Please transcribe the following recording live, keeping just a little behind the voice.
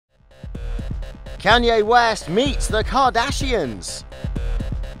Kanye West meets the Kardashians.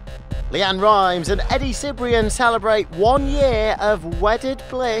 LeAnn Rimes and Eddie Cibrian celebrate 1 year of wedded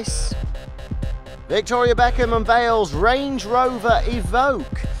bliss. Victoria Beckham unveils Range Rover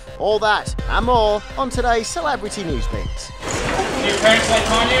Evoque. All that and more on today's Celebrity News Beat. Do your parents like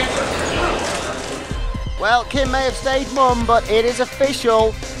Kanye? Well, Kim may have stayed mum, but it is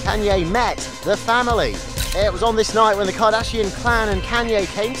official. Kanye met the family. It was on this night when the Kardashian clan and Kanye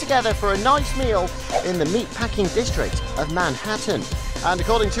came together for a nice meal in the meatpacking district of Manhattan. And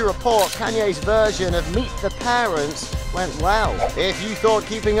according to reports, Kanye's version of Meet the Parents went well. If you thought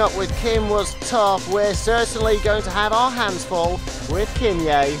keeping up with Kim was tough, we're certainly going to have our hands full with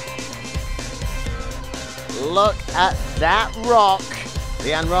Kanye. Look at that rock.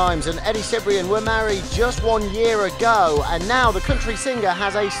 LeAnn Rimes and Eddie Cibrian were married just 1 year ago, and now the country singer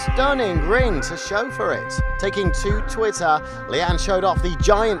has a stunning ring to show for it. Taking to Twitter, LeAnn showed off the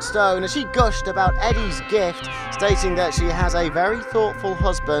giant stone as she gushed about Eddie's gift, stating that she has a very thoughtful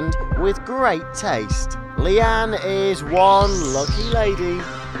husband with great taste. LeAnn is one lucky lady.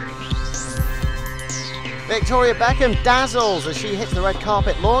 Victoria Beckham dazzles as she hits the red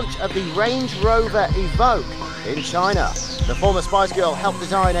carpet launch of the Range Rover Evoque in China. The former Spice Girl helped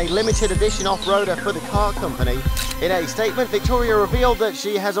design a limited edition off-roader for the car company. In a statement, Victoria revealed that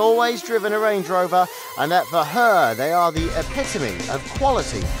she has always driven a Range Rover and that for her, they are the epitome of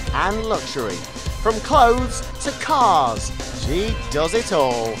quality and luxury. From clothes to cars, she does it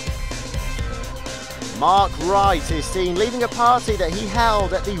all. Mark Wright is seen leaving a party that he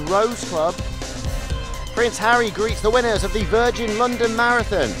held at the Rose Club. Prince Harry greets the winners of the Virgin London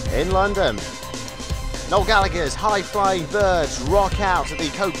Marathon in London. Noel Gallagher's high-flying birds rock out at the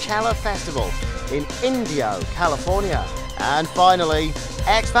Coachella Festival in Indio, California. And finally,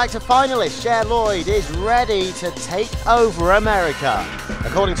 X Factor finalist Cher Lloyd is ready to take over America.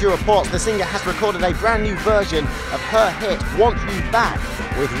 According to reports, the singer has recorded a brand new version of her hit Want You Back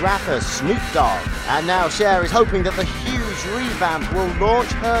with rapper Snoop Dogg. And now Cher is hoping that the huge revamp will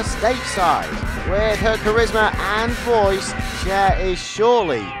launch her stateside. With her charisma and voice, Cher is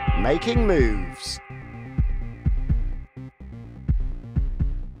surely making moves.